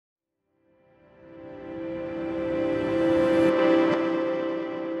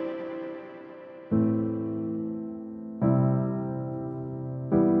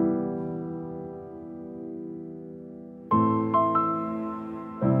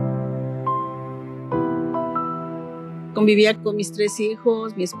Convivía con mis 3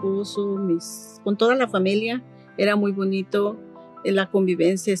 hijos, mi esposo, con toda la familia. Era muy bonito la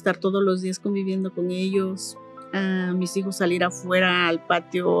convivencia, estar todos los días conviviendo con ellos. Mis hijos salir afuera, al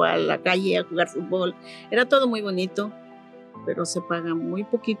patio, a la calle, a jugar fútbol. Era todo muy bonito, pero se paga muy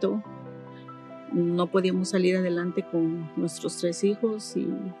poquito. No podíamos salir adelante con nuestros 3 hijos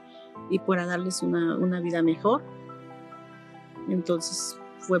y para darles una vida mejor. Entonces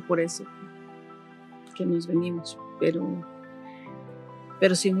fue por eso que nos venimos, pero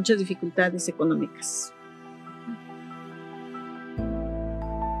sí muchas dificultades económicas.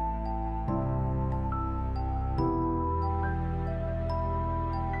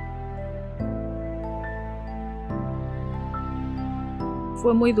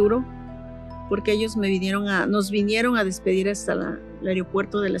 Fue muy duro porque ellos nos vinieron a despedir hasta el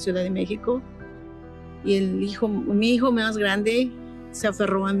aeropuerto de la Ciudad de México y mi hijo más grande se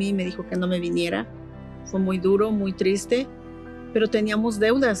aferró a mí y me dijo que no me viniera. Fue muy duro, muy triste, pero teníamos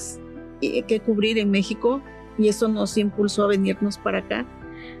deudas que cubrir en México y eso nos impulsó a venirnos para acá,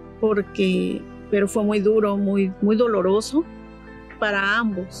 pero fue muy duro, muy, muy doloroso para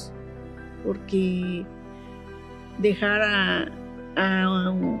ambos, porque dejar a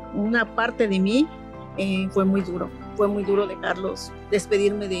una parte de mí fue muy duro dejarlos,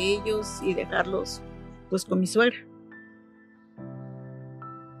 despedirme de ellos y dejarlos pues con mi suegra.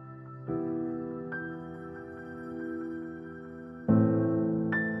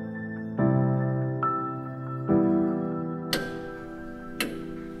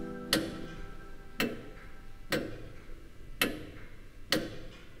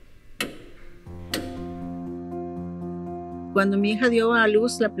 Cuando mi hija dio a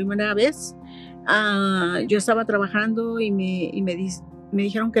luz la primera vez, yo estaba trabajando y me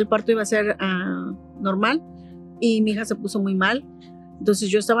dijeron que el parto iba a ser normal y mi hija se puso muy mal. Entonces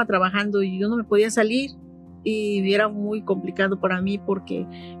yo estaba trabajando y yo no me podía salir y era muy complicado para mí porque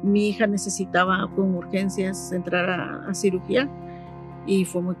mi hija necesitaba con urgencias entrar a cirugía y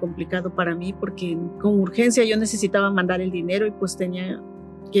fue muy complicado para mí porque con urgencia yo necesitaba mandar el dinero y pues tenía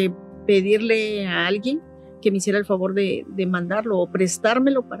que pedirle a alguien que me hiciera el favor de mandarlo o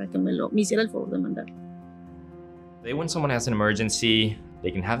prestármelo para que me hiciera el favor de mandarlo. When someone has an emergency,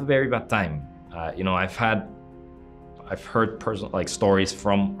 they can have a very bad time. I've heard personal stories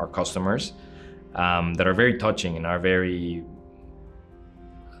from our customers that are very touching and are very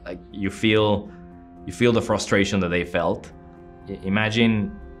you feel the frustration that they felt.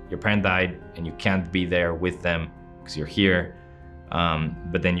 Imagine your parent died and you can't be there with them because you're here.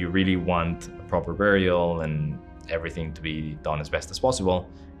 But then you really want a proper burial and everything to be done as best as possible,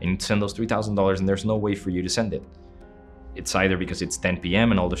 and you send those $3,000 and there's no way for you to send it. It's either because it's 10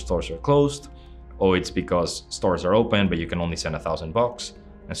 p.m. and all the stores are closed, or it's because stores are open but you can only send $1,000.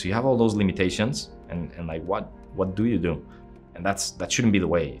 And so you have all those limitations and what do you do? And that shouldn't be the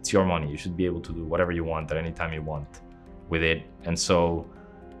way. It's your money. You should be able to do whatever you want at any time you want with it. And so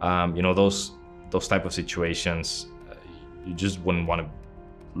those type of situations, you just wouldn't want to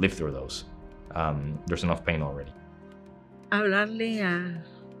live through those. There's enough pain already. Hablarle a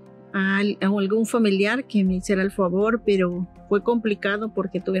algún familiar que me hiciera el favor, pero fue complicado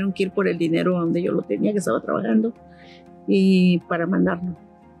porque tuvieron que ir por el dinero donde yo lo tenía, que estaba trabajando, y para mandarlo.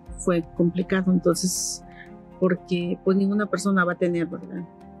 Fue complicado, entonces, porque pues ninguna persona va a tener, ¿verdad?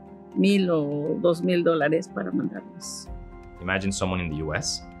 $1,000 o $2,000 para mandarlos. Imagine someone in the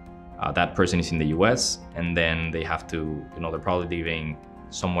US. That person is in the US and then they have to, they're probably living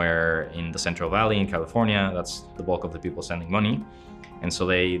somewhere in the Central Valley in California. That's the bulk of the people sending money. And so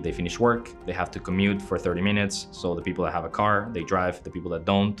they finish work, they have to commute for 30 minutes. So the people that have a car, they drive. The people that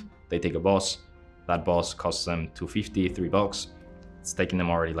don't, they take a bus. That bus costs them $2.50, $3. It's taking them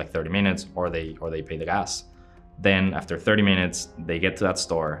already 30 minutes, or they pay the gas. Then after 30 minutes, they get to that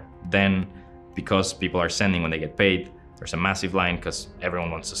store. Then because people are sending when they get paid, there's a massive line because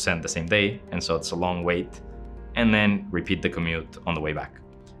everyone wants to send the same day, and so it's a long wait, and then repeat the commute on the way back.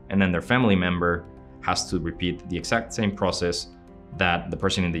 And then their family member has to repeat the exact same process that the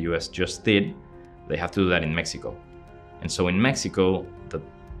person in the US just did. They have to do that in Mexico. And so in Mexico,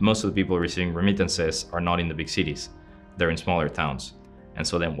 most of the people receiving remittances are not in the big cities. They're in smaller towns. And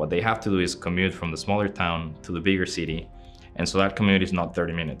so then what they have to do is commute from the smaller town to the bigger city. And so that commute is not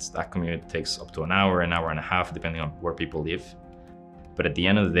 30 minutes. That commute takes up to an hour and a half, depending on where people live. But at the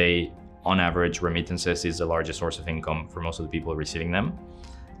end of the day, on average, remittances is the largest source of income for most of the people receiving them.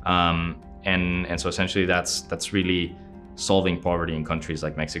 And so essentially that's really solving poverty in countries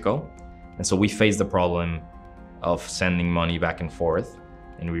like Mexico. And so we faced the problem of sending money back and forth.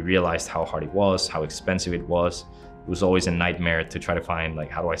 And we realized how hard it was, how expensive it was. It was always a nightmare to try to find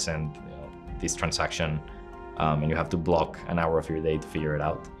how do I send this transaction and you have to block an hour of your day to figure it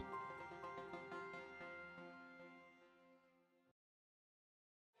out.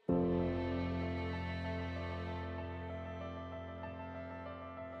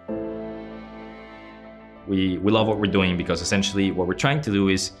 We love what we're doing because essentially what we're trying to do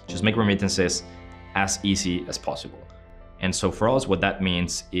is just make remittances as easy as possible. And so for us, what that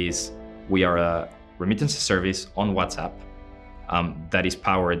means is we are a remittance service on WhatsApp that is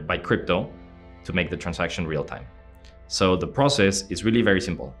powered by crypto to make the transaction real time. So the process is really very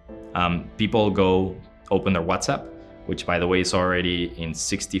simple. People go open their WhatsApp, which by the way is already in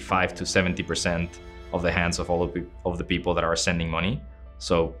 65 to 70% of the hands of all of the people that are sending money.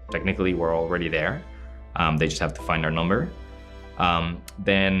 So technically we're already there. They just have to find our number.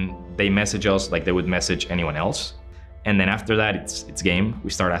 Then they message us like they would message anyone else. And then after that, it's game. We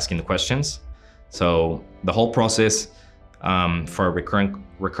start asking the questions. So the whole process for a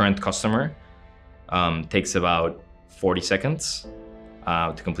recurrent customer takes about 40 seconds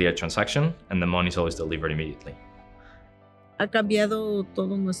to complete a transaction, and the money is always delivered immediately. Ha cambiado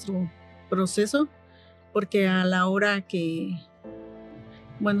todo nuestro proceso porque a la hora que,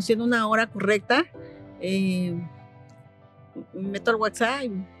 bueno, siendo una hora correcta, meto al WhatsApp y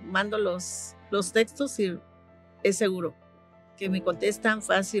mando los textos y es seguro que me contestan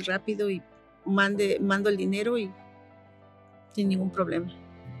fácil, rápido y mando el dinero y sin ningún problema.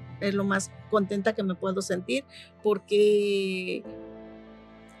 Es lo más contenta que me puedo sentir porque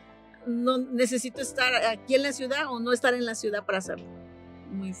no necesito estar aquí en la ciudad o no estar en la ciudad para hacerlo.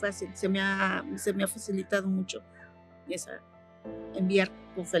 Muy fácil, se me ha facilitado mucho enviar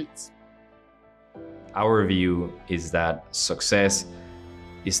con Félix. Our view is that success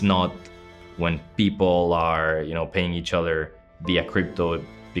is not when people are, paying each other via crypto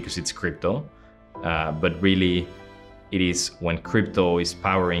because it's crypto, but really it is when crypto is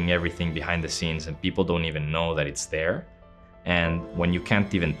powering everything behind the scenes and people don't even know that it's there. And when you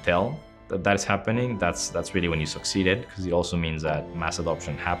can't even tell that that's happening, that's really when you succeeded, because it also means that mass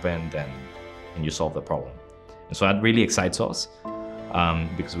adoption happened and you solved the problem. And so that really excites us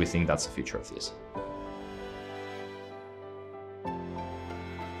because we think that's the future of this.